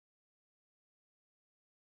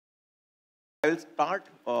I will start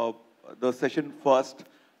the session first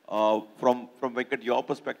from Venkat, your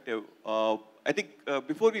perspective. I think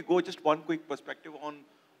before we go, just one quick perspective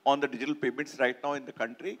on the digital payments right now in the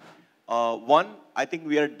country. One, I think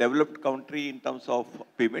we are a developed country in terms of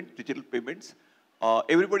payment, digital payments.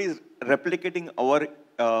 Everybody is replicating our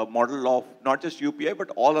model of not just UPI,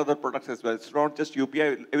 but all other products as well. It's not just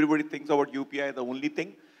UPI. Everybody thinks about UPI, the only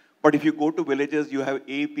thing. But if you go to villages, you have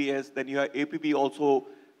APS, then you have APP also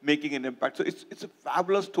making an impact. So it's a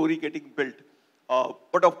fabulous story getting built.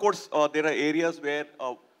 But of course, there are areas where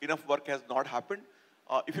enough work has not happened.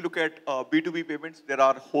 If you look at B2B payments, there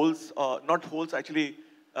are holes, not holes, actually,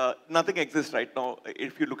 nothing exists right now.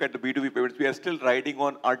 If you look at the B2B payments, we are still riding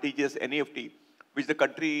on RTGS NEFT, which the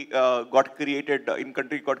country got created in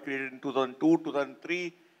 2002,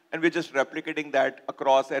 2003, and we're just replicating that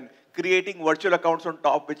across and creating virtual accounts on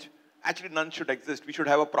top, which actually none should exist. We should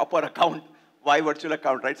have a proper account. Why virtual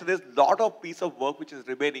account, right? So there's a lot of piece of work which is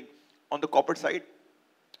remaining on the corporate side.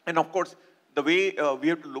 And of course, the way we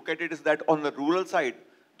have to look at it is that on the rural side,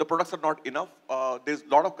 the products are not enough. There's a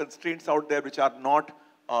lot of constraints out there which are not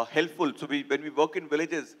helpful. So when we work in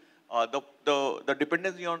villages, the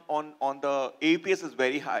dependency on the APS is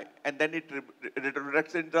very high. And then it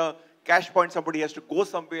reflects in the cash point. Somebody has to go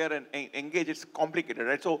somewhere and engage. It's complicated,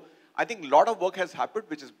 right? So I think a lot of work has happened,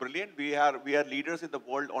 which is brilliant. We are leaders in the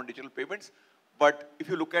world on digital payments. But if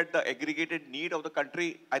you look at the aggregated need of the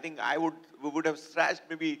country, I think we would have scratched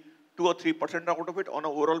maybe 2 or 3% out of it on an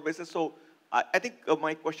overall basis. So I think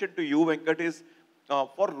my question to you, Venkat, is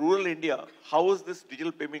for rural India, how is this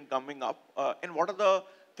digital payment coming up? And what are the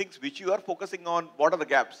things which you are focusing on? What are the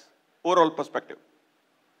gaps? Overall perspective.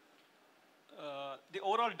 The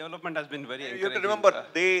overall development has been very encouraging. You have to remember,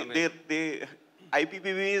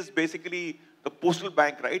 IPPB is basically the postal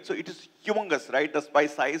bank, right? So it is humongous, right? By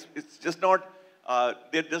size, it's just not,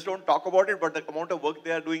 they just don't talk about it, but the amount of work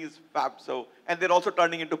they are doing is fab. So, and they're also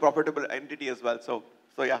turning into profitable entity as well. So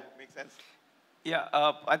yeah, makes sense. Yeah,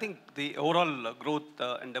 I think the overall growth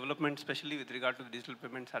and development, especially with regard to the digital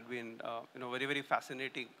payments, had been very, very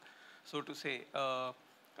fascinating, so to say.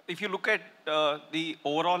 If you look at the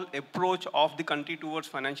overall approach of the country towards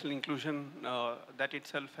financial inclusion, that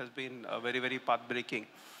itself has been very, very path-breaking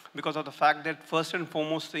because of the fact that first and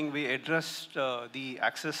foremost thing, we addressed the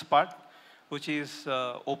access part, which is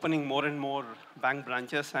opening more and more bank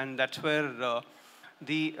branches, and that's where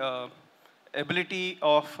the ability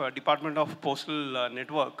of Department of Postal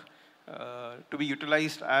Network to be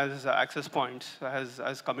utilized as access points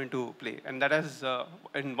has come into play. And that has,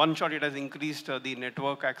 in one shot, it has increased the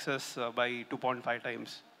network access by 2.5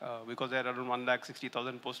 times because there are around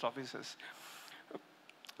 160,000 post offices.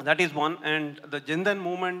 That is one. And the Jan Dhan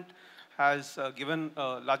movement has given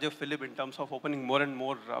a larger fillip in terms of opening more and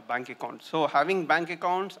more bank accounts. So having bank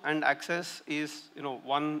accounts and access is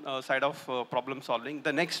one side of problem solving.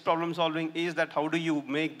 The next problem solving is that how do you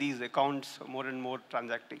make these accounts more and more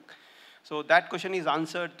transacting? So that question is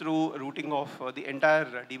answered through routing of the entire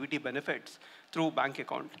DBT benefits through bank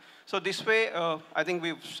account. So this way, I think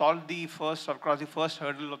we've solved the first or crossed the first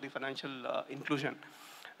hurdle of the financial inclusion.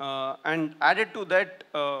 And added to that,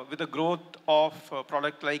 with the growth of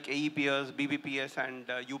product like AEPS, BBPS, and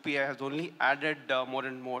UPI has only added more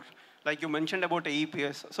and more. Like you mentioned about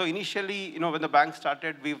AEPS. So initially, when the bank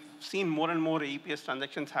started, we've seen more and more AEPS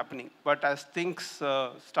transactions happening. But as things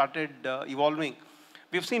started evolving,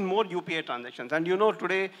 we've seen more UPI transactions. And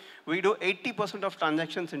today, we do 80% of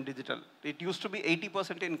transactions in digital. It used to be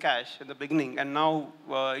 80% in cash in the beginning, and now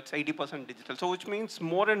it's 80% digital. So which means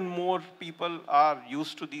more and more people are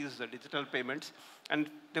used to these digital payments, and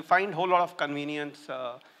they find a whole lot of convenience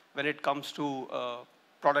when it comes to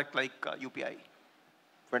product like UPI.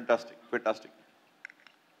 Fantastic, fantastic.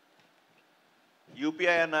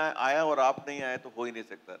 UPI and आया और आप नहीं आए तो हो ही नहीं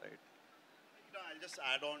सकता, right? I'll just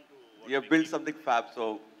add on to what you have built something fab,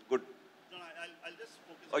 so good. No, I'll just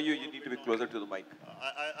focus. Or you need to be closer to the mic.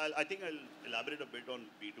 I think I'll elaborate a bit on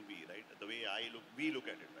B2B, right? The way we look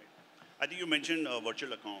at it, right? I think you mentioned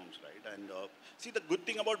virtual accounts, right? And see, the good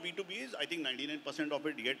thing about B2B is I think 99% of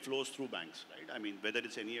it yet flows through banks, right? I mean, whether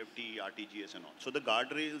it's NEFT, RTGS and all. So the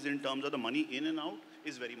guardrails in terms of the money in and out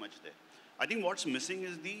is very much there. I think what's missing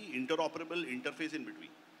is the interoperable interface in between.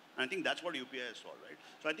 And I think that's what UPI has solved, right?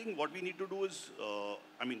 So I think what we need to do is,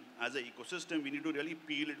 as an ecosystem, we need to really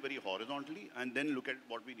peel it very horizontally and then look at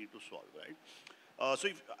what we need to solve, right?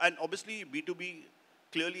 And obviously B2B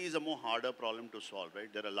clearly is a more harder problem to solve,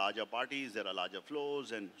 right? There are larger parties, there are larger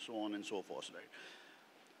flows, and so on and so forth, right?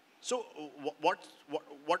 So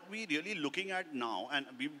what we're really looking at now, and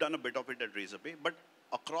we've done a bit of it at Razorpay, but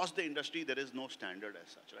across the industry, there is no standard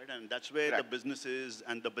as such, right? And that's where the businesses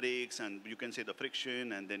and the breaks and you can say the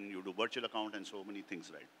friction, and then you do virtual account and so many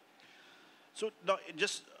things, right? So now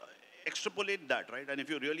just extrapolate that, right? And if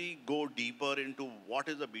you really go deeper into what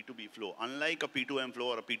is a B2B flow, unlike a P2M flow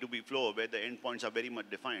or a P2B flow where the endpoints are very much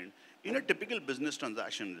defined, in a typical business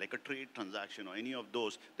transaction, like a trade transaction or any of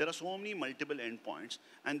those, there are so many multiple endpoints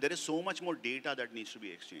and there is so much more data that needs to be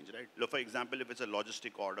exchanged, right? For example, if it's a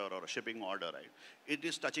logistic order or a shipping order, right? It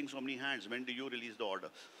is touching so many hands. When do you release the order?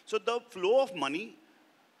 So the flow of money,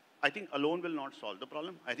 I think alone will not solve the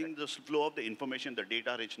problem. I think the flow of the information, the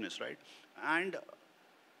data richness, right? And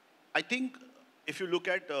I think if you look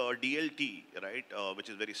at DLT, right, which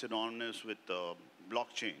is very synonymous with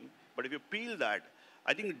blockchain, but if you peel that,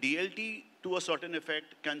 I think DLT to a certain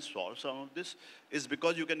effect can solve some of this, is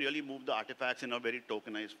because you can really move the artifacts in a very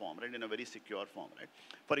tokenized form, right, in a very secure form, right?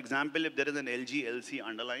 For example, if there is an LGLC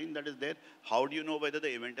underlying that is there, how do you know whether the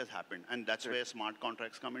event has happened? And that's where smart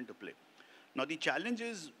contracts come into play. Now the challenge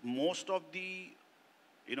is most of the,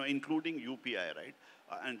 including UPI, right?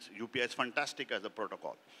 And UPI is fantastic as a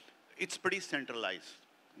protocol. It's pretty centralized.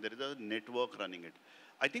 There is a network running it.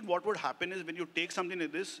 I think what would happen is when you take something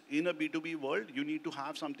like this in a B2B world, you need to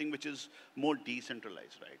have something which is more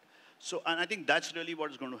decentralized, right? So, and I think that's really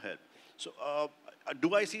what is going to help. So,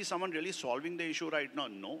 do I see someone really solving the issue right now?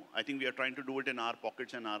 No. I think we are trying to do it in our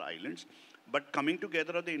pockets and our islands. But coming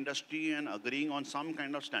together of the industry and agreeing on some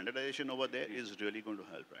kind of standardization over there is really going to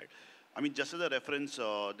help, right? I mean, just as a reference,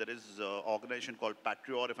 there is an organization called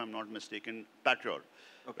Patrior, if I'm not mistaken, Patrior,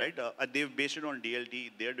 right? They've based it on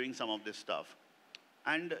DLT. They're doing some of this stuff.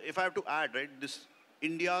 And if I have to add, right, this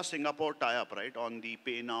India-Singapore tie-up, right, on the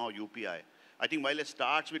Pay Now UPI, I think while it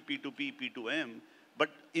starts with P2P, P2M, but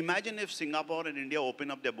imagine if Singapore and India open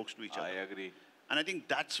up their books to each other. I agree. And I think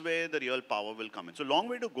that's where the real power will come in. So long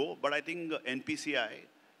way to go, but I think NPCI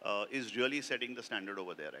is really setting the standard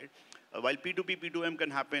over there, right? While P2P, P2M can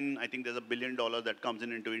happen, I think there's $1 billion that comes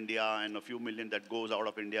into India and a few million that goes out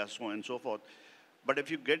of India, so on and so forth. But if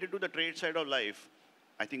you get into the trade side of life,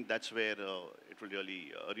 I think that's where it will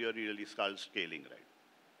really start scaling, right?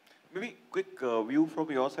 Maybe quick view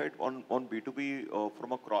from your side on B2B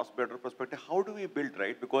from a cross-border perspective. How do we build,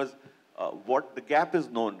 right? Because what the gap is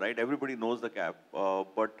known, right? Everybody knows the gap.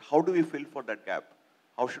 But how do we fill for that gap?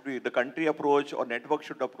 How should we, the country approach or network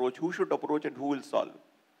should approach? Who should approach and who will solve?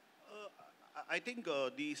 I think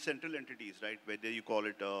the central entities, right, whether you call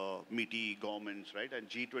it MITI, governments, right, and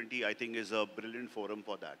G20, I think is a brilliant forum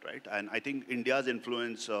for that, right? And I think India's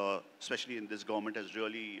influence, especially in this government, has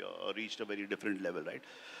really reached a very different level, right?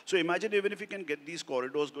 So imagine even if we can get these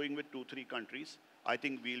corridors going with 2-3 countries, I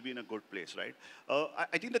think we'll be in a good place, right?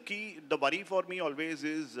 I think the worry for me always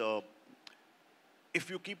is if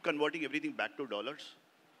you keep converting everything back to dollars,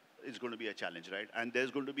 it's going to be a challenge, right? And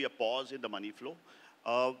there's going to be a pause in the money flow.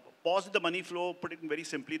 Pause in the money flow, put it very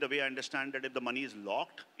simply, the way I understand that if the money is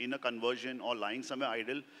locked in a conversion or lying somewhere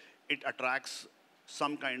idle, it attracts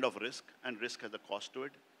some kind of risk, and risk has a cost to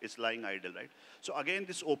it. It's lying idle, right? So again,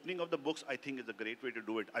 this opening of the books, I think, is a great way to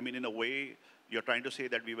do it. I mean, in a way, you're trying to say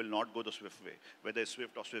that we will not go the SWIFT way. Whether it's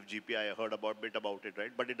SWIFT or SWIFT GPI, I heard a bit about it,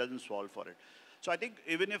 right? But it doesn't solve for it. So I think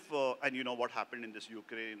even if, and you know what happened in this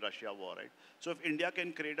Ukraine-Russia war, right? So if India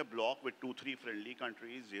can create a bloc with 2-3 friendly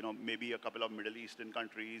countries, maybe a couple of Middle Eastern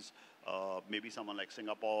countries, maybe someone like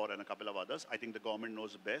Singapore and a couple of others, I think the government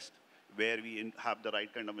knows best where we have the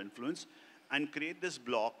right kind of influence, and create this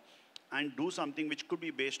bloc and do something which could be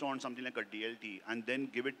based on something like a DLT and then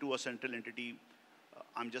give it to a central entity.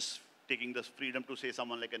 I'm just taking this freedom to say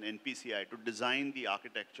someone like an NPCI to design the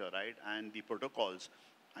architecture, right, and the protocols.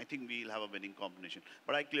 I think we'll have a winning combination.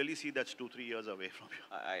 But I clearly see that's 2-3 years away from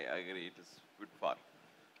you. I agree, it is a bit far.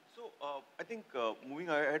 So I think moving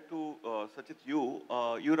ahead to Sachit,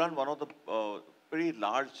 you run one of the pretty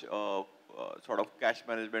large sort of cash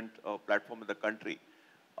management platform in the country.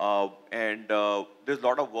 And there's a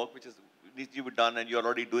lot of work which needs to be done, and you're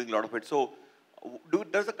already doing a lot of it. So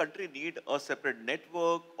does the country need a separate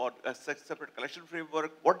network or a separate collection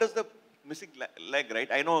framework? What does the missing leg, right?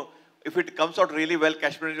 I know if it comes out really well,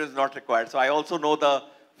 cash management is not required. So I also know the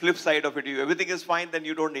flip side of it. If everything is fine, then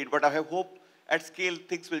you don't need. But I have hope at scale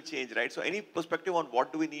things will change, right? So any perspective on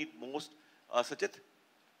what do we need most, Sachit?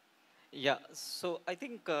 Yeah, so I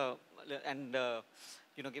think, given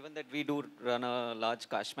that we do run a large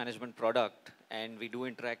cash management product and we do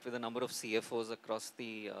interact with a number of CFOs across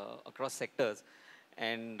sectors,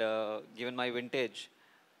 and given my vintage,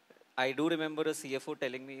 I do remember a CFO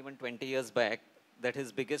telling me even 20 years back that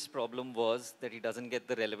his biggest problem was that he doesn't get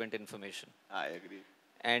the relevant information. I agree.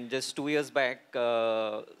 And just 2 years back,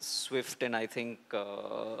 SWIFT and I think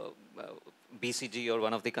BCG or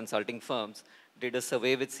one of the consulting firms did a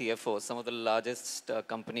survey with CFOs, some of the largest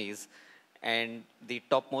companies, and the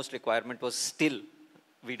topmost requirement was still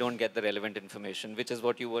we don't get the relevant information, which is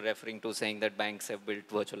what you were referring to, saying that banks have built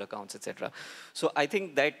virtual accounts, etc. So I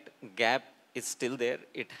think that gap is still there.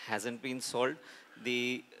 It hasn't been solved.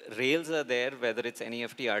 The rails are there, whether it's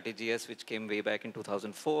NEFT, RTGS, which came way back in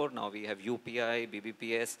 2004. Now we have UPI,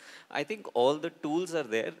 BBPS. I think all the tools are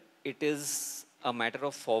there. It is a matter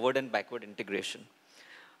of forward and backward integration.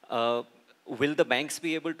 Will the banks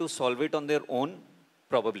be able to solve it on their own?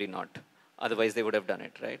 Probably not. Otherwise, they would have done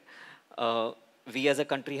it, right? We as a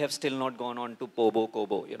country have still not gone on to POBO,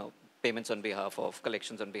 COBO, payments on behalf of,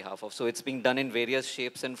 collections on behalf of. So it's being done in various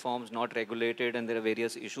shapes and forms, not regulated, and there are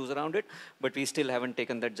various issues around it, but we still haven't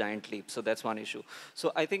taken that giant leap. So that's one issue.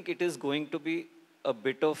 So I think it is going to be a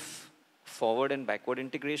bit of forward and backward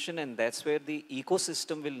integration, and that's where the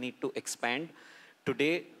ecosystem will need to expand.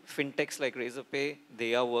 Today, fintechs like Razorpay,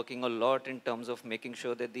 they are working a lot in terms of making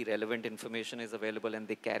sure that the relevant information is available and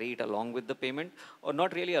they carry it along with the payment, or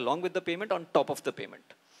not really along with the payment, on top of the payment,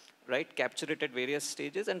 right? Capture it at various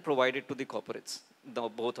stages and provide it to the corporates,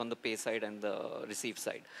 both on the pay side and the receive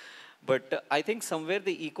side. But I think somewhere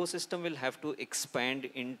the ecosystem will have to expand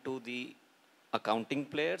into the accounting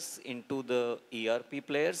players, into the ERP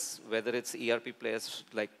players, whether it's ERP players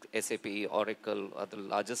like SAP, Oracle, or the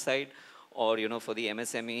larger side, or for the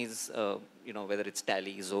MSMEs, whether it's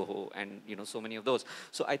Tally, Zoho, and so many of those.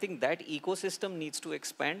 So I think that ecosystem needs to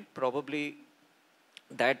expand. Probably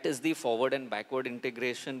that is the forward and backward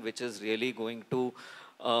integration, which is really going to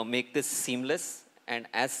make this seamless and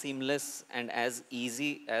as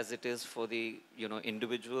easy as it is for the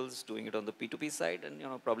individuals doing it on the P2P side,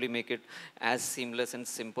 and probably make it as seamless and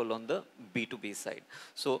simple on the B2B side.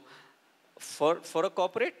 So for a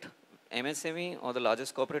corporate, MSME or the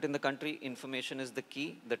largest corporate in the country, information is the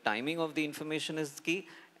key. The timing of the information is key.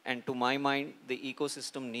 And to my mind, the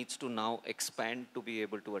ecosystem needs to now expand to be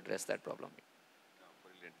able to address that problem.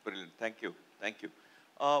 Brilliant, brilliant. Thank you. Thank you.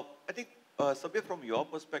 I think, Sabya, from your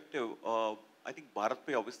perspective, I think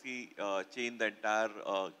BharatPe obviously changed the entire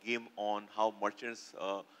game on how merchants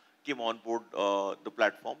came on board the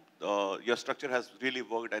platform. Your structure has really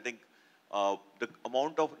worked. I think the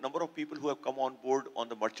number of people who have come on board on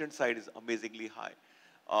the merchant side is amazingly high.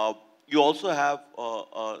 You also have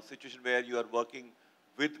a situation where you are working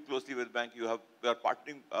closely with bank. You are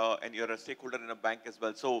partnering and you're a stakeholder in a bank as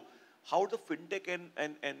well. So how the fintech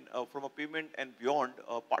and from a payment and beyond,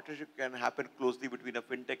 partnership can happen closely between a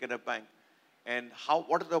fintech and a bank, and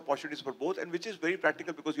what are the opportunities for both, and which is very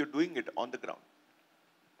practical because you're doing it on the ground.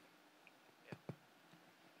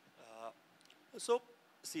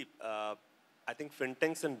 See, I think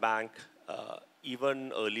fintechs and bank,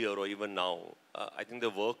 even earlier or even now, I think they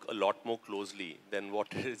work a lot more closely than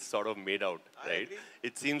what is sort of made out, right?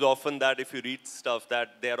 It seems often that if you read stuff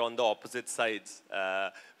that they're on the opposite sides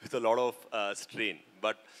with a lot of strain.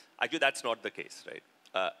 But actually, that's not the case,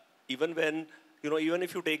 right? Even when, even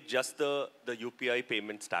if you take just the UPI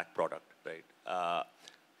payment stack product, right?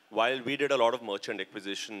 While we did a lot of merchant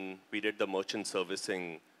acquisition, we did the merchant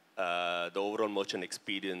servicing, the overall merchant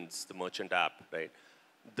experience, the merchant app, right?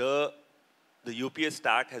 The UPI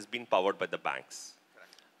stack has been powered by the banks.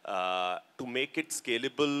 To make it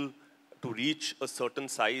scalable, to reach a certain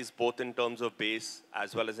size, both in terms of base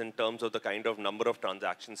as well as in terms of the kind of number of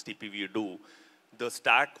transactions TPV you do, the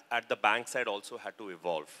stack at the bank side also had to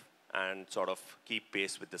evolve and sort of keep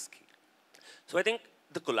pace with the scale. So I think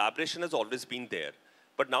the collaboration has always been there.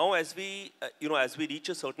 But now as we reach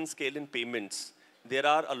a certain scale in payments, there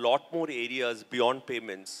are a lot more areas beyond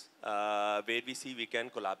payments where we see we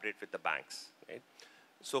can collaborate with the banks, right?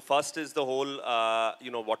 So first is the whole,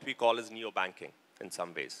 what we call as neo-banking in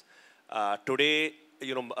some ways. Today,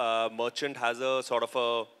 merchant has a sort of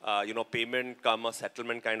a, payment come a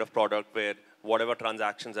settlement kind of product where whatever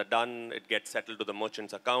transactions are done, it gets settled to the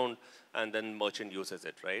merchant's account, and then merchant uses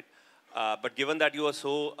it, right? But given that you are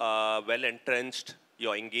so well entrenched,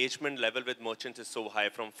 your engagement level with merchants is so high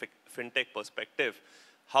from fintech perspective,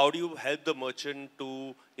 how do you help the merchant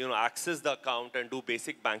to access the account and do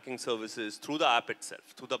basic banking services through the app itself,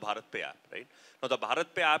 through the BharatPe app, right? Now the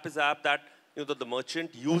BharatPe app is an app that the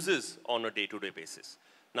merchant uses on a day-to-day basis.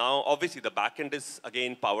 Now, obviously, the backend is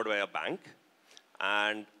again powered by a bank,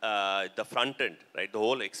 and the front end, right, the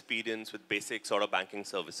whole experience with basic sort of banking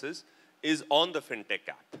services is on the fintech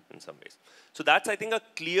app in some ways. So that's, I think, a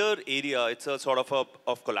clear area. It's a sort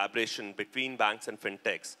of collaboration between banks and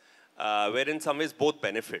fintechs, where in some ways both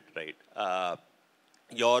benefit, right?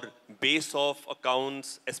 Your base of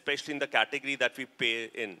accounts, especially in the category that we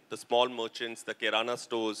pay in, the small merchants, the Kirana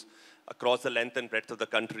stores across the length and breadth of the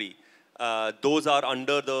country, those are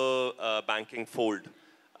under the banking fold.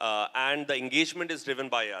 And the engagement is driven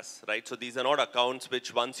by us, right? So these are not accounts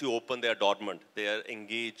which once you open, they are dormant. They are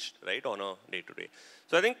engaged, right, on a day-to-day.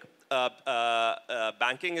 So I think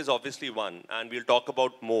banking is obviously one, and we'll talk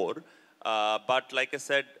about more. But like I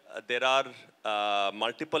said, there are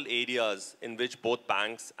multiple areas in which both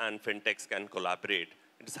banks and fintechs can collaborate.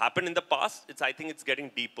 It has happened in the past. I think it's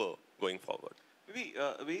getting deeper going forward. Maybe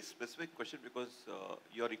a very specific question, because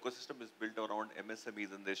your ecosystem is built around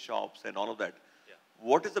MSMEs and their shops and all of that. Yeah.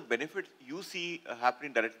 What is the benefit you see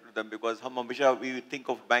happening directly to them? Because we think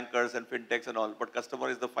of bankers and fintechs and all, but customer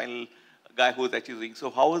is the final guy who is actually doing. So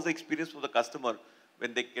how is the experience for the customer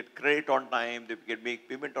when they get credit on time, they get make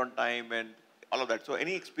payment on time, and all of that? So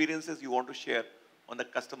any experiences you want to share on the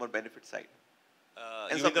customer benefit side?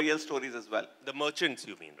 And some real stories as well. The merchants,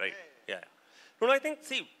 you mean, right? Yeah. No, I think,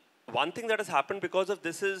 see, one thing that has happened because of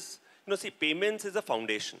this is, payments is a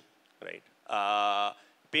foundation, right?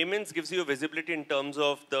 Payments gives you a visibility in terms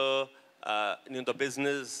of the, the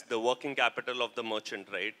business, the working capital of the merchant,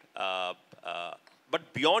 right?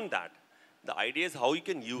 But beyond that, the idea is how you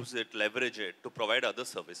can use it, leverage it to provide other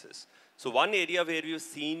services. So one area where we've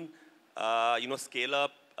seen, scale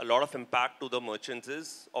up a lot of impact to the merchants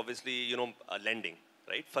is obviously, lending,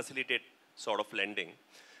 right? Facilitate sort of lending,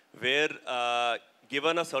 where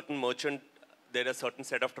given a certain merchant, there are a certain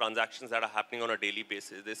set of transactions that are happening on a daily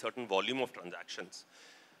basis. There's a certain volume of transactions.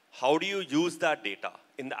 How do you use that data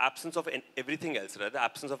in the absence of everything else, right? The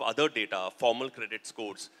absence of other data, formal credit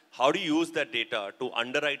scores? How do you use that data to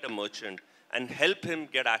underwrite a merchant and help him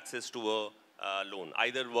get access to a loan,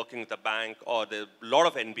 either working with a bank, or there are a lot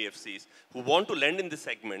of NBFCs who want to lend in this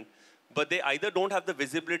segment, but they either don't have the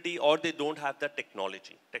visibility or they don't have the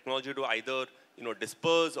technology to either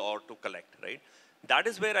disperse or to collect, right? That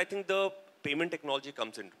is where I think the payment technology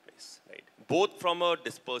comes into place, right? Both from a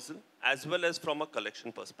dispersal as well as from a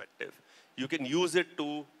collection perspective. You can use it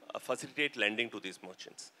to facilitate lending to these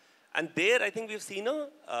merchants. And there, I think we've seen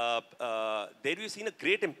a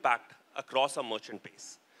great impact across our merchant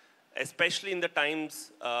base, especially in the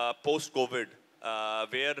times post-COVID,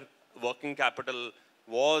 where working capital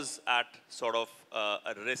was at sort of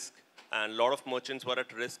a risk, and a lot of merchants were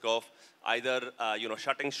at risk of either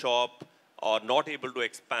shutting shop or not able to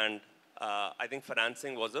expand. I think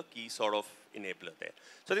financing was a key sort of enabler there.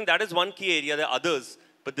 So I think that is one key area. There are others,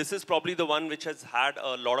 but this is probably the one which has had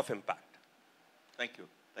a lot of impact. Thank you.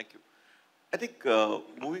 Thank you. I think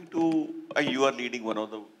moving to, you are leading one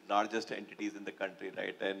of the largest entities in the country,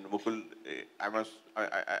 right? And Mukul,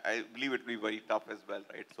 I believe it will be very tough as well,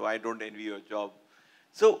 right? So I don't envy your job.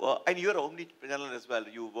 So, and you're omnichannel as well.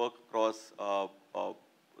 You work across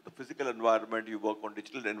the physical environment, you work on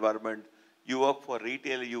digital environment, you work for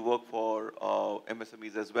retail, you work for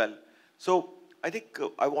MSMEs as well. So I think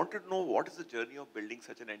I wanted to know what is the journey of building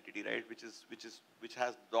such an entity, right? Which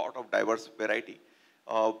has a lot of diverse variety.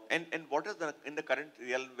 And what is in the current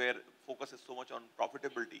realm where focus is so much on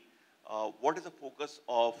profitability? What is the focus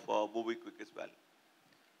of MobiKwik as well?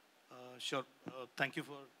 Sure. Thank you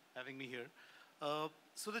for having me here.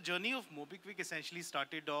 So the journey of MobiKwik essentially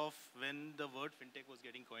started off when the word fintech was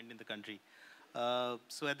getting coined in the country.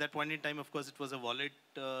 So at that point in time, of course, it was a wallet,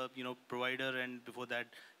 provider, and before that,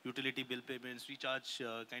 utility bill payments, recharge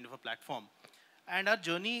kind of a platform. And our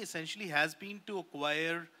journey essentially has been to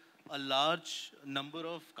acquire a large number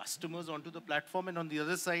of customers onto the platform, and on the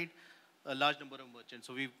other side, a large number of merchants.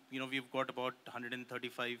 So we've got about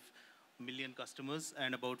 135 million customers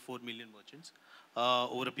and about 4 million merchants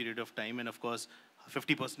over a period of time. And of course,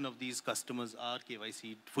 50% of these customers are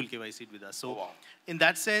KYC'd, full KYC'd with us. So in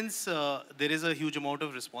that sense, there is a huge amount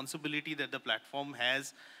of responsibility that the platform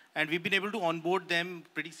has, and we've been able to onboard them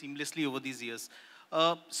pretty seamlessly over these years.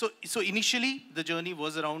 So initially, the journey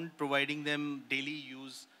was around providing them daily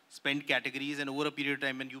use spend categories, and over a period of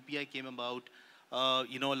time when UPI came about, a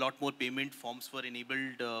lot more payment forms were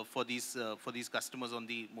enabled for these customers on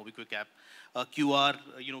the MobiKwik app. QR,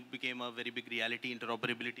 became a very big reality.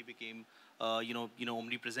 Interoperability became,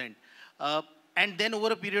 omnipresent. And then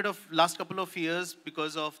over a period of last couple of years,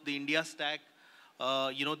 because of the India stack,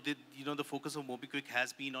 the focus of MobiKwik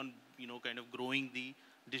has been on, kind of growing the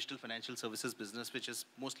digital financial services business, which is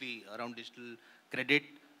mostly around digital credit,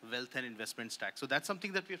 wealth, and investment stack. So that's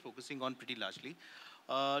something that we're focusing on pretty largely.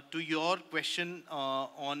 To your question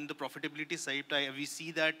on the profitability side,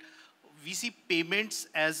 we see payments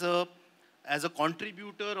as a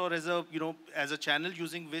contributor or as a channel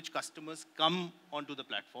using which customers come onto the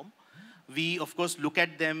platform. We of course look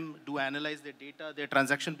at them, do analyze their data, their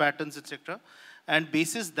transaction patterns, etc. And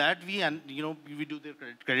basis that we do their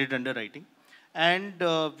credit underwriting. And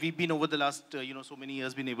we've been over the last, so many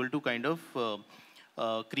years been able to kind of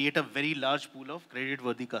create a very large pool of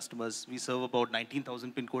credit-worthy customers. We serve about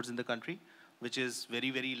 19,000 pin codes in the country, which is very,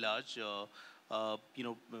 very large.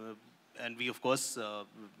 And we, of course,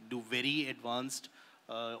 do very advanced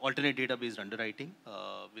alternate database underwriting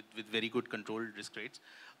with very good controlled risk rates.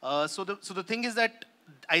 So the thing is that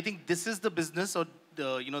I think this is the business, or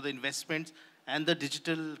the investments and the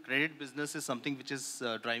digital credit business is something which is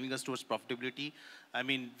driving us towards profitability. I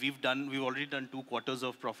mean, we've already done 2 quarters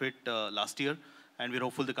of profit last year, and we're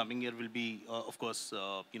hopeful the coming year will be, of course,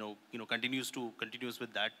 continues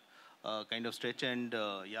with that kind of stretch. And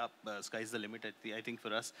sky's the limit, I think,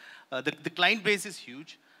 for us. The client base is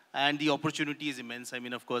huge, and the opportunity is immense. I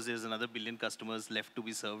mean, of course, there's another billion customers left to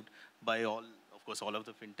be served by all of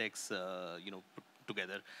the fintechs,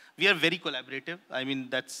 together. We are very collaborative. I mean,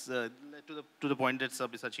 that's to the point that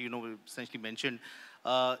Sabyasachi, essentially mentioned.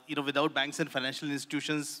 Without banks and financial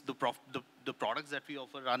institutions, the products that we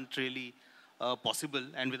offer aren't really possible,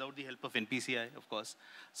 and without the help of NPCI, of course.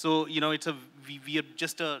 So, we are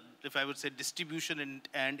just if I would say, distribution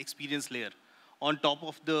and experience layer on top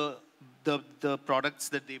of the products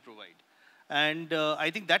that they provide. And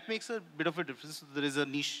I think that makes a bit of a difference. There is a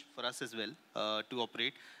niche for us as well to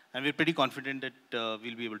operate. And we're pretty confident that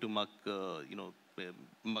we'll be able to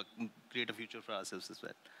create a future for ourselves as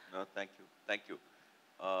well. No, thank you. Thank you.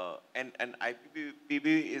 And IPPB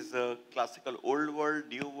is a classical old world,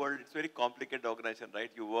 new world. It's a very complicated organization,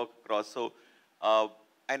 right? You work across. So, I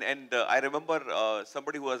remember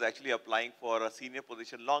somebody who was actually applying for a senior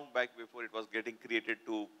position long back before it was getting created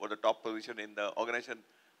for the top position in the organization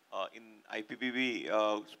in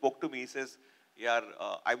IPPB spoke to me. He says, yeah,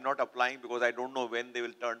 I'm not applying because I don't know when they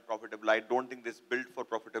will turn profitable. I don't think this is built for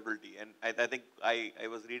profitability. And I think I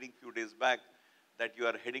was reading a few days back that you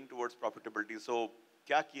are heading towards profitability. So,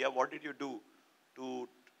 what did you do to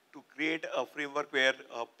create a framework where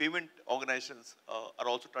payment organizations are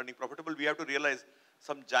also turning profitable? We have to realize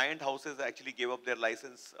some giant houses actually gave up their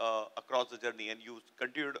license across the journey, and you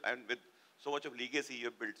continued, and with so much of legacy you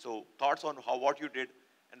have built. So, thoughts on what you did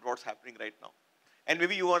and what's happening right now? And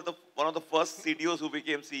maybe you are one of the first CDOs who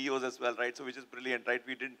became CEOs as well, right? So, which is brilliant, right?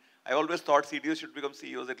 I always thought CDOs should become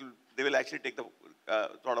CEOs. They will actually take the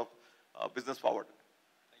business forward.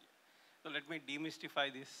 So let me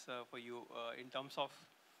demystify this for you in terms of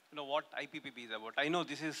what IPPB is about. I know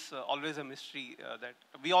this is always a mystery that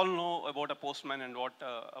we all know about a postman and what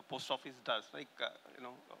a post office does. Like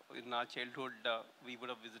in our childhood, we would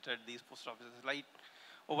have visited these post offices. Like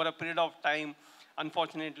over a period of time,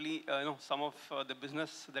 unfortunately, some of the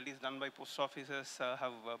business that is done by post offices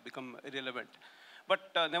have become irrelevant. But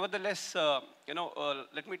nevertheless,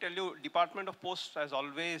 let me tell you, Department of Post has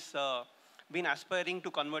always been aspiring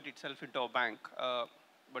to convert itself into a bank,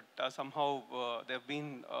 but somehow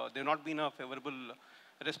they've not been a favorable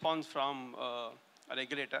response from a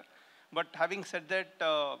regulator. But having said that,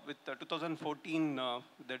 with 2014,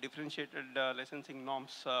 the differentiated licensing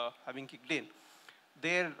norms having kicked in,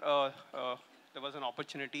 there was an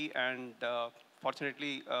opportunity, and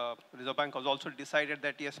fortunately, Reserve Bank has also decided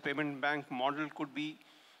that yes, payment bank model could be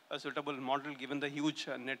a suitable model given the huge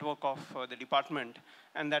network of the department,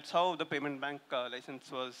 and that's how the payment bank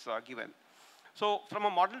license was given. So from a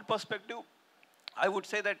model perspective, I would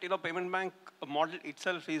say that payment bank model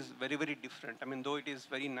itself is very, very different. I mean, though it is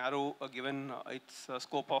very narrow given its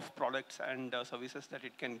scope of products and services that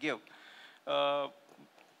it can give.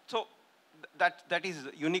 So that is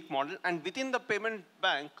a unique model, and within the payment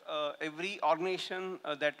bank, every organization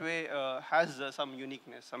that way has some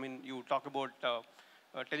uniqueness. I mean, you talk about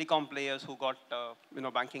telecom players who got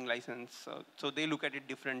banking license, so they look at it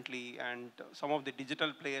differently, and some of the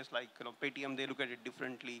digital players like Paytm, they look at it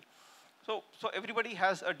differently. So everybody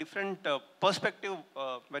has a different perspective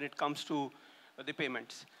when it comes to the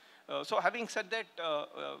payments. So having said that,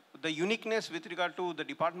 the uniqueness with regard to the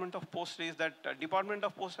Department of Post is that Department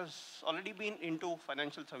of Post has already been into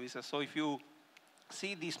financial services. So if you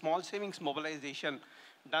see the small savings mobilization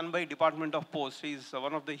done by Department of Post is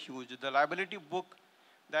one of the huge. The liability book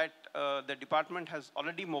that the department has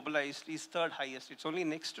already mobilized is third highest. It's only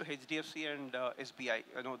next to HDFC and SBI.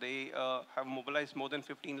 They have mobilized more than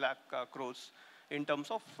 15 lakh crores in terms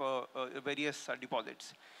of various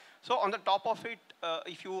deposits. So on the top of it,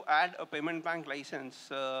 if you add a payment bank license,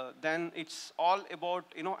 then it's all about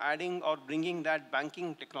adding or bringing that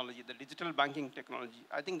banking technology, the digital banking technology.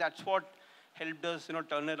 I think that's what helped us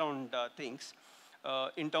turn around things.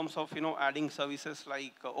 In terms of adding services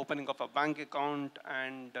like opening of a bank account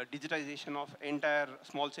and digitization of entire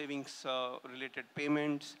small savings related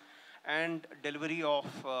payments and delivery of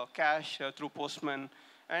cash through postman,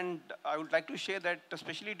 And I would like to share that,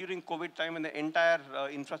 especially during COVID time when the entire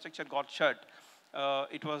infrastructure got shut,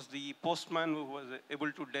 it was the postman who was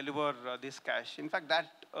able to deliver this cash. In fact, that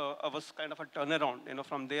was kind of a turnaround.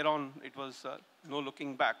 From there on, it was no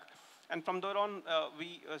looking back. And from there on,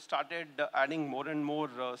 we started adding more and more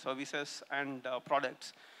services and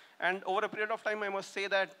products. And over a period of time, I must say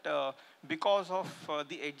that because of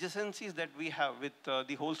the adjacencies that we have with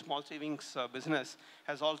the whole small savings business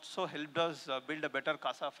has also helped us build a better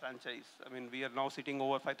CASA franchise. I mean, we are now sitting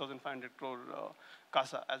over 5,500 crore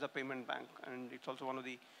CASA as a payment bank, and it's also one of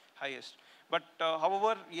the highest. But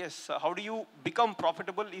however, yes, how do you become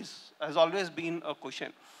profitable has always been a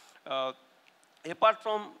question. Apart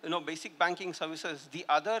from basic banking services, the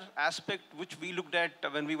other aspect which we looked at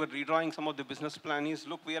when we were redrawing some of the business plan is,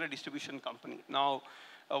 look, we are a distribution company. Now,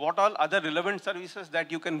 what all other relevant services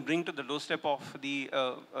that you can bring to the doorstep of the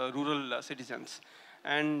rural citizens?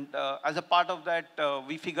 And as a part of that,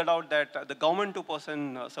 we figured out that the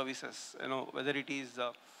government-to-person services, whether it is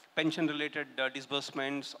pension-related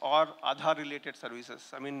disbursements or Aadhaar-related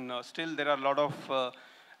services. I mean, still there are a lot of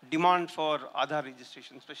demand for Aadhaar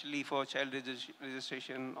registration, especially for child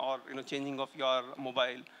registration or changing of your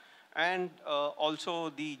mobile, and also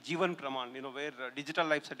the Jeevan Praman, where digital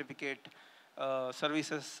life certificate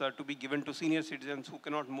services to be given to senior citizens who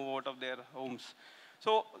cannot move out of their homes.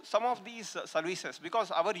 So some of these services, because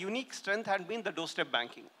our unique strength had been the doorstep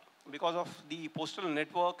banking, because of the postal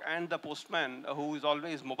network and the postman who is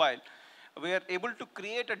always mobile, we are able to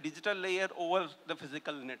create a digital layer over the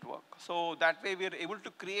physical network. So that way we are able to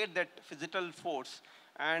create that physical force.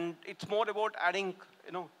 And it's more about adding,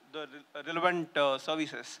 the relevant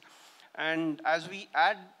services. And as we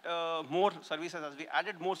add more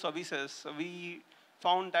services, we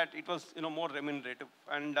found that it was, more remunerative.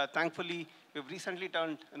 And thankfully, we've recently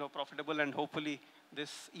turned, profitable, and hopefully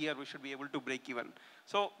this year we should be able to break even.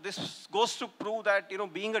 So this goes to prove that,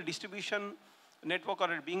 being a distribution network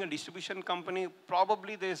or being a distribution company,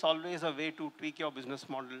 probably there's always a way to tweak your business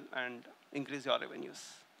model and increase your revenues.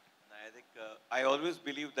 I think I always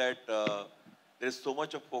believe that there's so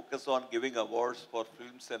much of focus on giving awards for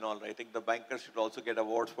films and all. I think the bankers should also get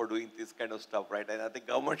awards for doing this kind of stuff, right? And I think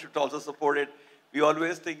government should also support it. We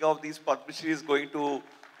always think of these publicities going to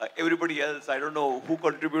everybody else. I don't know who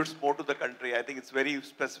contributes more to the country. I think it's very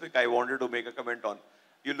specific. I wanted to make a comment on.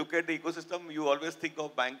 You look at the ecosystem, you always think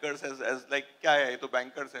of bankers as like, kya hai, to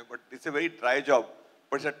bankers hai, but it's a very dry job,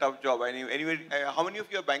 but it's a tough job. Anyway, how many of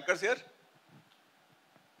you are bankers here?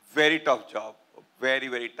 Very tough job, very,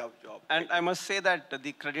 very tough job. And I must say that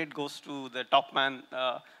the credit goes to the top man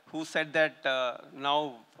who said that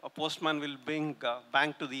now a postman will bring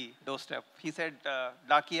bank to the doorstep. He said,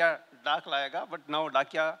 Dakia, dak layega, but now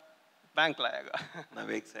Dakia, bank layega. That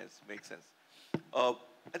makes sense, makes sense.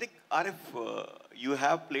 I think, Arif, you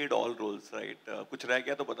have played all roles, right? कुछ रह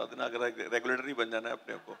गया तो बता देना अगर regulatory बन जाना है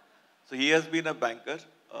अपने को. So he has been a banker.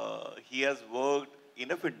 He has worked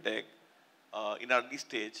in a fintech in early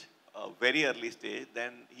stage, very early stage.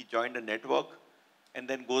 Then he joined a network and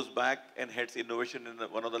then goes back and heads innovation in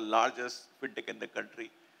one of the largest fintech in the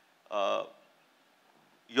country.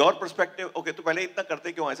 Your perspective, okay, तो पहले इतना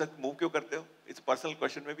करते क्यों ऐसा move क्यों करते हो? It's a personal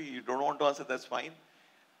question maybe. You don't want to answer, that's fine.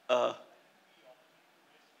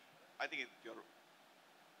 I think it's your...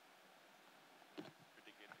 If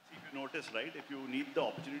you notice, right, if you need the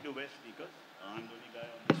opportunity to wear sneakers, I'm the only guy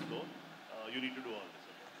on this floor, you need to do all this.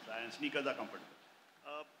 Okay? And sneakers are comfortable.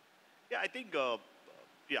 Yeah, I think,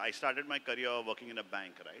 I started my career working in a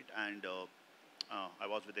bank, right? And I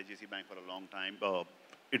was with HDFC Bank for a long time.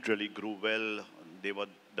 It really grew well. They were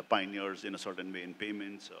the pioneers in a certain way in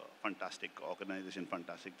payments. Fantastic organization,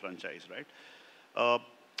 fantastic franchise, right?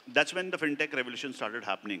 That's when the fintech revolution started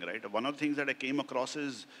happening, right? One of the things that I came across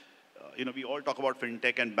is, we all talk about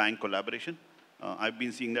fintech and bank collaboration. I've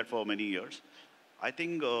been seeing that for many years. I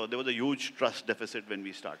think there was a huge trust deficit when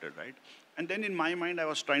we started, right? And then in my mind, I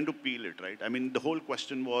was trying to peel it, right? I mean, the whole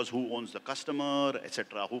question was who owns the customer,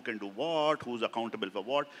 etc., who can do what, who's accountable for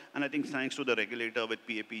what. And I think thanks to the regulator with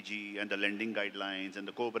PAPG and the lending guidelines and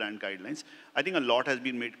the co-brand guidelines, I think a lot has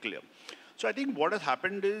been made clear. So I think what has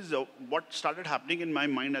happened is, what started happening in my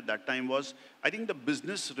mind at that time was, I think the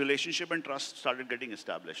business relationship and trust started getting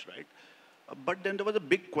established, right? But then there was a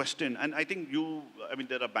big question, and I think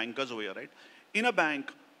there are bankers over here, right? In a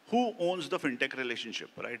bank, who owns the fintech relationship,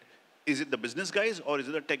 right? Is it the business guys or is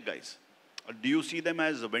it the tech guys? Do you see them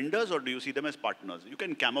as vendors or do you see them as partners? You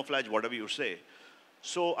can camouflage whatever you say.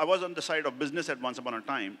 So I was on the side of business at once upon a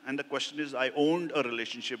time, and the question is, I owned a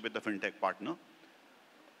relationship with the fintech partner.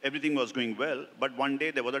 Everything was going well, but one day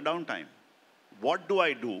there was a downtime. What do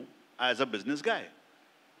I do as a business guy?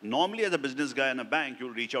 Normally, as a business guy in a bank, you'll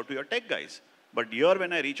reach out to your tech guys. But here,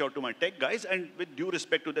 when I reach out to my tech guys, and with due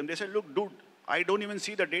respect to them, they say, look, dude, I don't even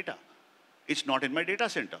see the data. It's not in my data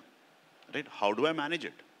center. Right? How do I manage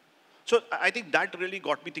it? So I think that really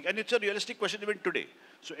got me thinking. And it's a realistic question even today.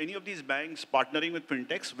 So any of these banks partnering with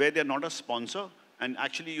fintechs where they're not a sponsor and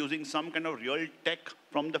actually using some kind of real tech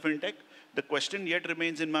from the fintech, the question yet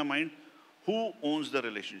remains in my mind, who owns the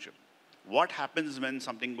relationship? What happens when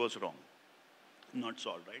something goes wrong? Not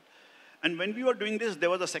solved, right? And when we were doing this, there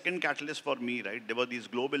was a second catalyst for me, right? There were these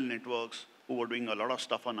global networks who were doing a lot of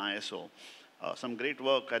stuff on ISO, some great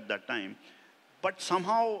work at that time. But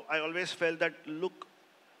somehow I always felt that, look,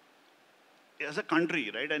 as a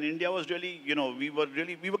country, right? And India was really, we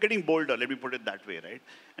were getting bolder, let me put it that way, right?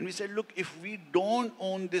 And we said, look, if we don't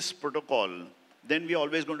own this protocol, then we're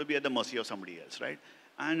always going to be at the mercy of somebody else, right?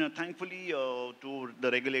 And thankfully, to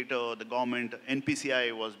the regulator, the government,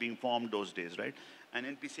 NPCI was being formed those days, right? And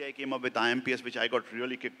NPCI came up with IMPS, which I got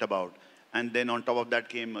really kicked about. And then on top of that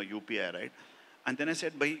came UPI, right? And then I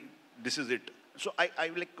said, bhai, this is it. So I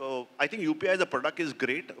think UPI as a product is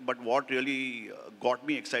great, but what really got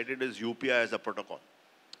me excited is UPI as a protocol.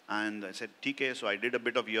 And I said, TK, so I did a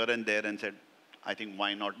bit of here and there and said, I think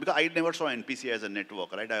why not? Because I never saw NPCI as a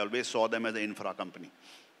network, right? I always saw them as an infra company,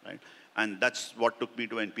 right? And that's what took me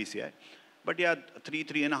to NPCI. But yeah,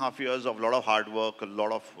 3.5 years of a lot of hard work, a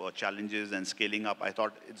lot of challenges and scaling up. I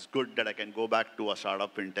thought it's good that I can go back to a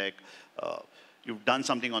startup fintech. You've done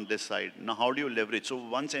something on this side. Now, how do you leverage? So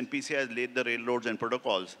once NPCI has laid the railroads and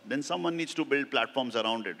protocols, then someone needs to build platforms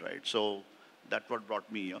around it, right? So that's what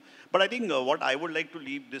brought me here. But I think what I would like to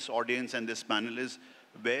leave this audience and this panel is,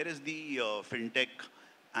 where is the fintech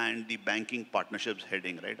and the banking partnerships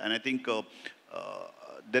heading, right? And I think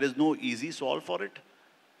there is no easy solve for it,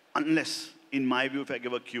 unless, in my view, if I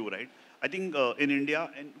give a cue, right? I think in India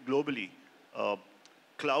and globally,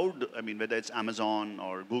 cloud, I mean, whether it's Amazon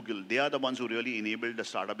or Google, they are the ones who really enabled the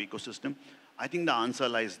startup ecosystem. I think the answer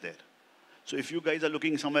lies there. So if you guys are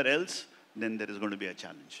looking somewhere else, then there is going to be a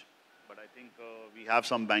challenge. But I think we have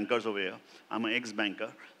some bankers over here. I'm an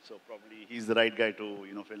ex-banker, so probably he's the right guy to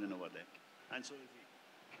fill in over there. And so is he.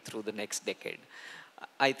 Through the next decade.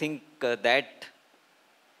 I think that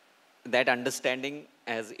understanding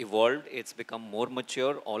has evolved. It's become more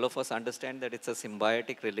mature. All of us understand that it's a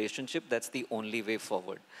symbiotic relationship. That's the only way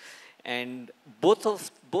forward. And both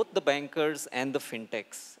the bankers and the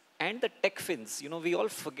fintechs and the tech fins, we all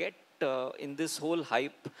forget in this whole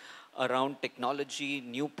hype around technology,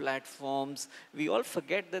 new platforms, we all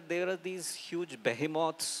forget that there are these huge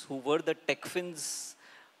behemoths who were the tech fins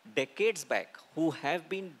decades back, who have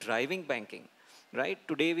been driving banking, right?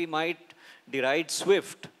 Today we might deride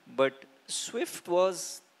Swift, but Swift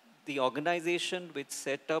was the organization which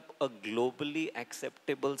set up a globally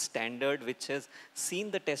acceptable standard which has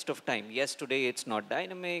seen the test of time. Yes, today it's not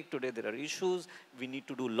dynamic. Today there are issues. We need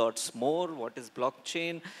to do lots more. What is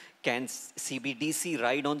blockchain? Can CBDC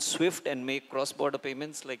ride on Swift and make cross-border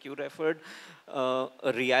payments like you referred? A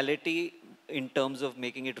reality in terms of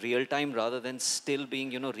making it real time rather than still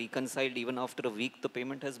being, reconciled even after a week the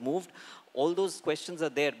payment has moved. All those questions are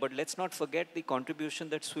there, but let's not forget the contribution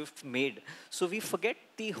that Swift made. So we forget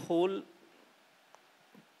the whole,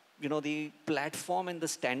 the platform and the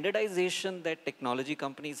standardization that technology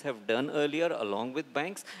companies have done earlier along with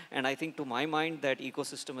banks. And I think to my mind that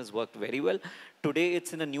ecosystem has worked very well. Today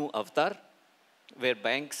it's in a new avatar, where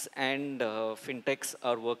banks and fintechs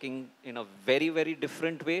are working in a very, very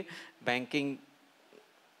different way. Banking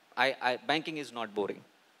is not boring.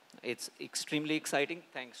 It's extremely exciting,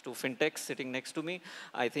 thanks to fintechs sitting next to me.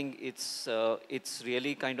 I think it's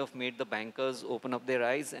really kind of made the bankers open up their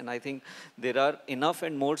eyes, and I think there are enough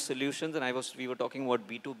and more solutions. And we were talking about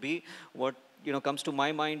B2B. What comes to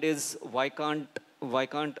my mind is, why can't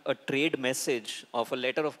a trade message of a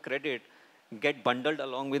letter of credit get bundled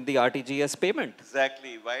along with the RTGS payment?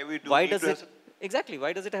 Exactly. Exactly.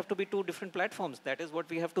 Why does it have to be two different platforms? That is what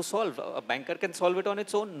we have to solve. A banker can solve it on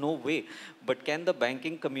its own? No way. But can the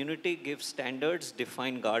banking community give standards,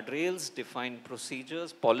 define guardrails, define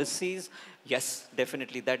procedures, policies? Yes,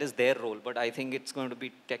 definitely. That is their role. But I think it's going to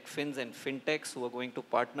be tech fins and fintechs who are going to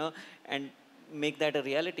partner and make that a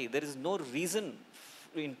reality. There is no reason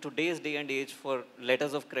in today's day and age for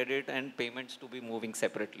letters of credit and payments to be moving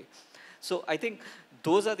separately. So I think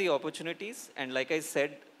those are the opportunities. And like I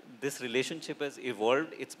said, this relationship has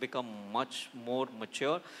evolved. It's become much more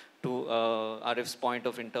mature. To Arif's point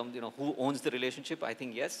of in terms, who owns the relationship? I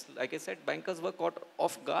think yes, like I said, bankers were caught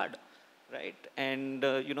off guard, right? And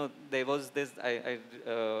there was this. I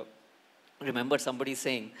remember somebody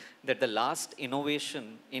saying that the last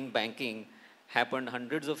innovation in banking happened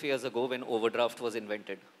hundreds of years ago when overdraft was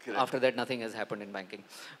invented. Correct. After that, nothing has happened in banking.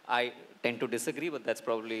 I tend to disagree, but that's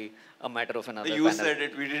probably a matter of another You panel. said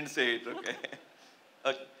it, we didn't say it, okay.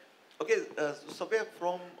 Okay, Sabya,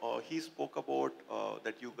 he spoke about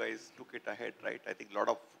that you guys took it ahead, right? I think a lot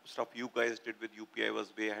of stuff you guys did with UPI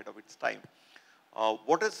was way ahead of its time.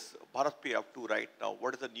 What is BharatPe up to right now?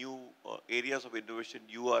 What is the new areas of innovation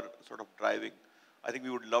you are sort of driving? I think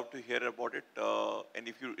we would love to hear about it. And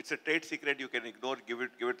if it's a trade secret, you can ignore, give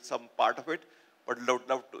it some part of it. But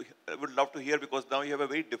would love to hear, because now you have a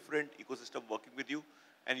very different ecosystem working with you,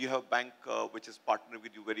 and you have a bank which is partnering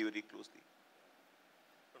with you very, very closely.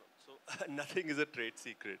 So nothing is a trade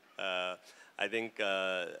secret. I think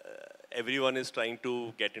everyone is trying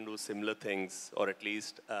to get into similar things, or at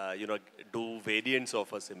least do variants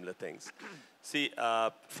of similar things. See,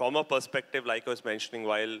 from a perspective, like I was mentioning,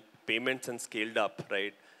 while payments and scaled up,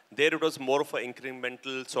 right? There it was more of an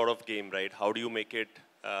incremental sort of game, right? How do you make it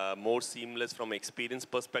more seamless from an experience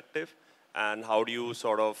perspective, and how do you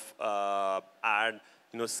sort of add,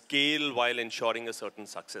 scale while ensuring a certain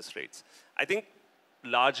success rates? I think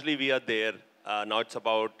largely we are there. Now it's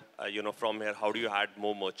about, from here, how do you add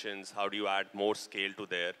more merchants? How do you add more scale to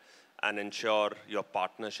there and ensure your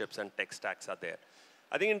partnerships and tech stacks are there?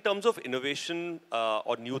 I think in terms of innovation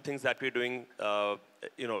or new things that we're doing,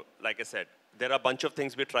 like I said, there are a bunch of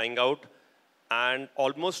things we're trying out, and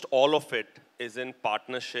almost all of it is in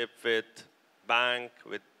partnership with bank,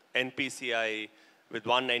 with NPCI, with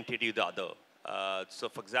one entity or the other. So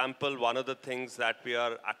for example, one of the things that we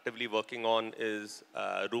are actively working on is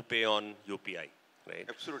RuPay on UPI, right?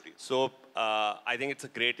 Absolutely. So I think it's a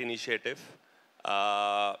great initiative.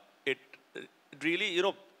 It really,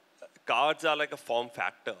 cards are like a form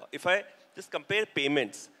factor. If I just compare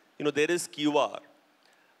payments, there is QR,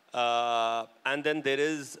 and then there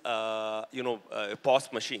is,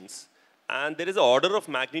 POS machines. And there is an order of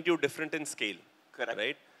magnitude different in scale. Correct.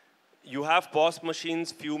 Right? You have POS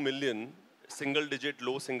machines, few million, single digit,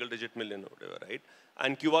 low single digit million, or whatever, right?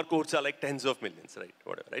 And QR codes are like tens of millions, right?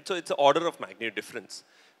 Whatever, right? So it's an order of magnitude difference.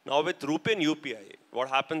 Now with RuPay and UPI, what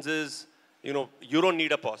happens is, you don't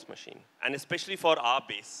need a POS machine. And especially for our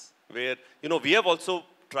base, where, we have also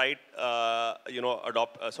tried,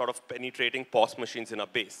 sort of penetrating POS machines in our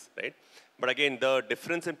base, right? But again, the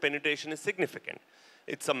difference in penetration is significant.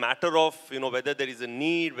 It's a matter of, whether there is a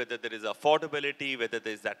need, whether there is affordability, whether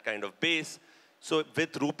there is that kind of base. So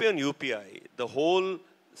with RuPay and UPI, the whole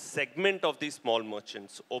segment of these small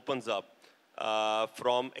merchants opens up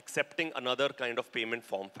from accepting another kind of payment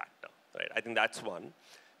form factor, right? I think that's one.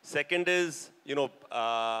 Second is,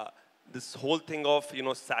 this whole thing of,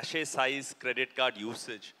 sachet size credit card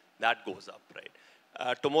usage, that goes up,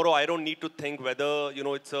 right? Tomorrow, I don't need to think whether,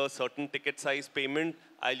 it's a certain ticket size payment.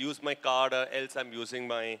 I'll use my card, or else I'm using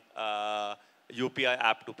my UPI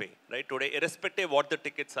app to pay, right? Today, irrespective of what the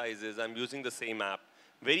ticket size is, I'm using the same app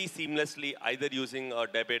very seamlessly, either using a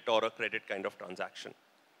debit or a credit kind of transaction.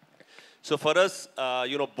 So for us,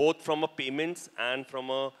 both from a payments and from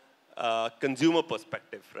a consumer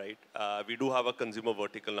perspective, right? We do have a consumer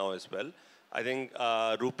vertical now as well. I think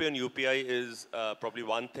RuPay and UPI is probably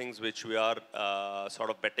one thing which we are sort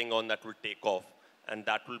of betting on that will take off. And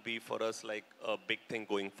that will be for us like a big thing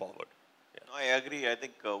going forward. Yeah. No, I agree. I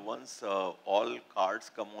think once all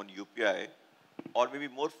cards come on UPI, or maybe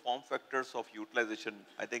more form factors of utilization,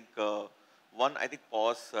 I think I think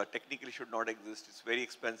POS technically should not exist. It's very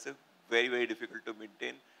expensive, very, very difficult to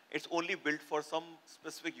maintain. It's only built for some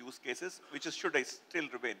specific use cases, which should still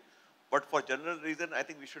remain. But for general reason, I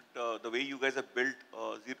think we should, the way you guys have built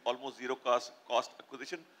almost zero cost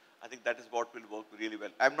acquisition, I think that is what will work really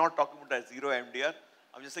well. I'm not talking about that zero MDR.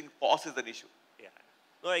 I'm just saying POS is an issue. Yeah.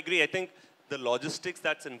 No, I agree. I think the logistics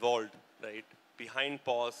that's involved, right, behind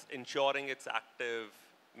POS, ensuring it's active,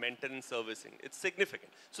 maintenance, servicing, it's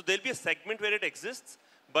significant. So there'll be a segment where it exists,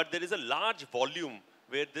 but there is a large volume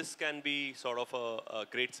where this can be sort of a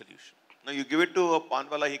great solution. Now you give it to a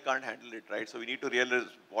panwala, he can't handle it, right? So we need to realize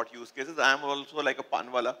what use cases. I am also like a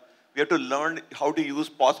panwala. We have to learn how to use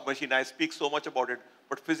POS machine. I speak so much about it,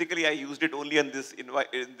 but physically I used it only in this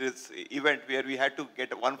event where we had to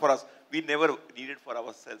get one for us. We never needed for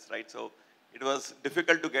ourselves, right? So it was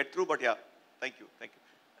difficult to get through, but yeah, thank you. I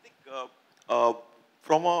think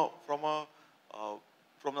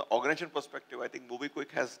from the organization perspective, I think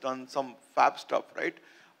MobiKwik has done some fab stuff, right?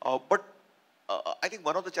 But I think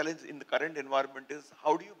one of the challenges in the current environment is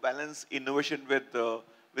how do you balance innovation with the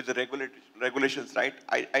regulations, right?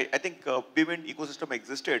 I think payment ecosystem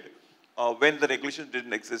existed when the regulations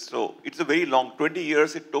didn't exist. So it's a very long, 20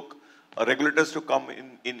 years it took regulators to come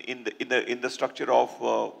in the structure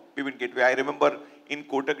of payment gateway. I remember in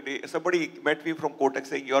Kotak, somebody met me from Kotak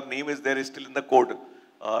saying your name is there, is still in the code.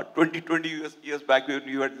 20 years back when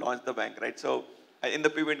you had launched the bank, right? So in the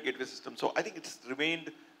payment gateway system. So I think it's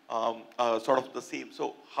remained sort of the same.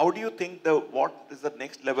 So how do you think what is the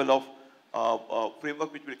next level of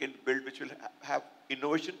framework which we can build, which will have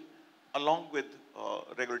innovation along with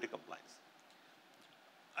regulatory compliance?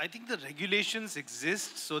 I think the regulations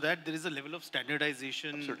exist so that there is a level of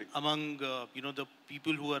standardization Absolutely. among the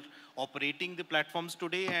people who are operating the platforms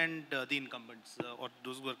today and the incumbents or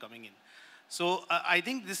those who are coming in. So I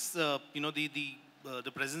think this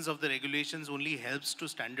the presence of the regulations only helps to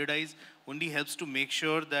standardize, only helps to make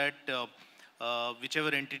sure that whichever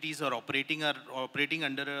entities are operating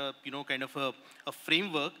under a kind of a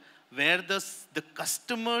framework where the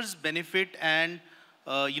customers benefit and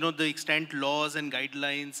the extent laws and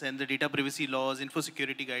guidelines and the data privacy laws, info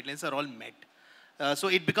security guidelines are all met. So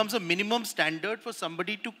it becomes a minimum standard for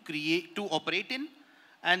somebody to operate in,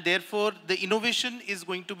 and therefore the innovation is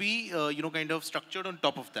going to be kind of structured on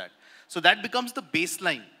top of that. So that becomes the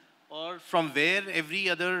baseline, or from where every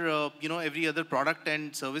other product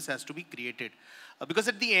and service has to be created. Because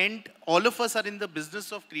at the end, all of us are in the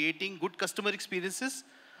business of creating good customer experiences,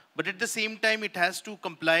 but at the same time, it has to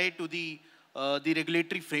comply to the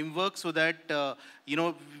regulatory framework so that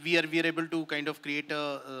we are able to kind of create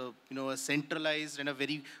a centralized and a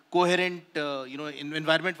very coherent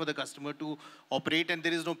environment for the customer to operate, and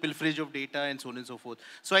there is no pilferage of data and so on and so forth.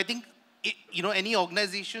 So I think any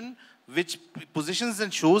organization which positions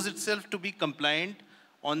and shows itself to be compliant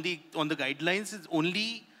on the guidelines is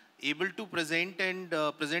only able to present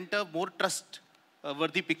a more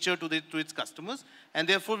trust-worthy picture to its customers, and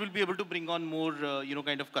therefore will be able to bring on more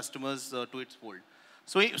kind of customers to its fold.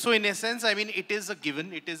 So in essence, I mean, it is a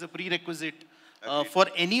given, it is a prerequisite for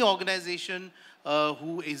any organization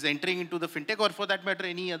who is entering into the fintech, or for that matter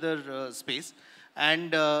any other space.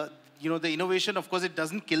 And the innovation, of course, it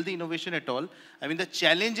doesn't kill the innovation at all. I mean, the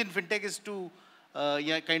challenge in fintech is to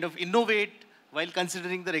kind of innovate while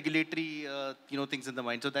considering the regulatory things in the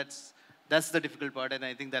mind. So that's the difficult part, and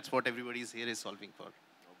I think that's what everybody here is solving for.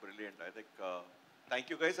 Oh, brilliant. I think, thank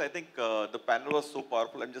you guys. I think the panel was so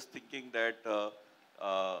powerful. I'm just thinking that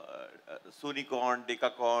Sunicorn,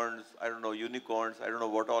 Decacorns, I don't know, unicorns, I don't know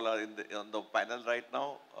what all are on the panel right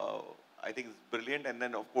now. I think it's brilliant. And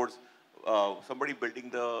then, of course, somebody building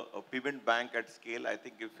the payment bank at scale. I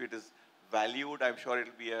think if it is valued, I'm sure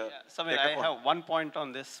it'll be a... Samir, I have one point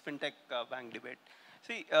on this fintech bank debate.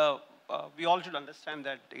 See, we all should understand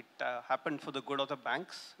that it happened for the good of the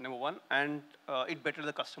banks, number one, and it bettered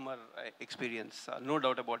the customer experience, no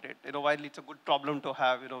doubt about it. While it's a good problem to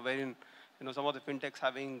have, wherein, some of the fintechs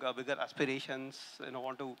having bigger aspirations,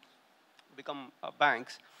 want to become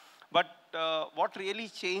banks. But what really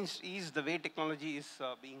changed is the way technology is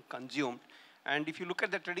being consumed. And if you look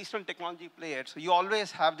at the traditional technology players, you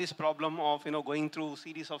always have this problem of, going through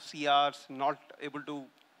series of CRs, not able to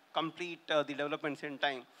complete the developments in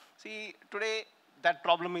time. See, today, that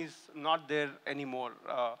problem is not there anymore,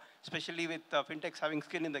 especially with fintechs having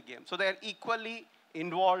skin in the game. So they're equally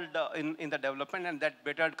involved in the development, and that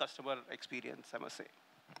bettered customer experience, I must say.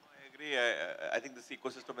 I agree. I think this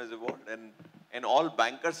ecosystem has evolved, and all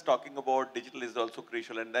bankers talking about digital is also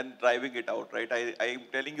crucial, and then driving it out, right? I am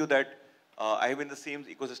telling you that I am in the same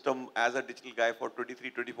ecosystem as a digital guy for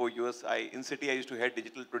 23, 24 years. In City, I used to head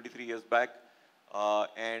digital 23 years back.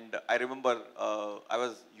 And I remember I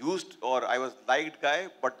was liked guy,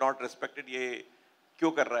 but not respected. Ye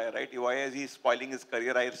kyo kar raha hai, right? Why is he spoiling his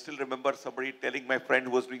career? I still remember somebody telling my friend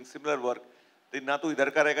who was doing similar work, na tu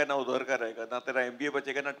idhar ka rahega, na udhar ka rahega, na tera MBA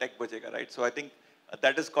bachega, na tech bachega, right? So I think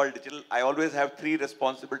that is called digital. I always have three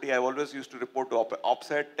responsibility. I always used to report to ops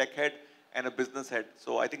head, tech head, and a business head.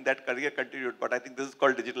 So I think that career continued, but I think this is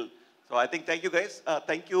called digital. So I think, thank you guys.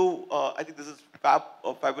 Thank you. I think this is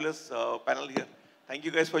a fabulous panel here. Thank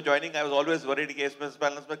you guys for joining. I was always worried कि इसमें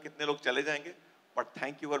balance में कितने लोग चले जाएंगे, but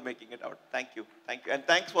thank you for making it out. Thank you, and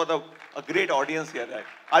thanks for a great audience here.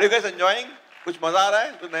 Are you guys enjoying? कुछ मजा आ रहा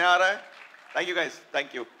है? कुछ नया आ रहा है? Thank you guys.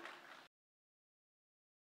 Thank you.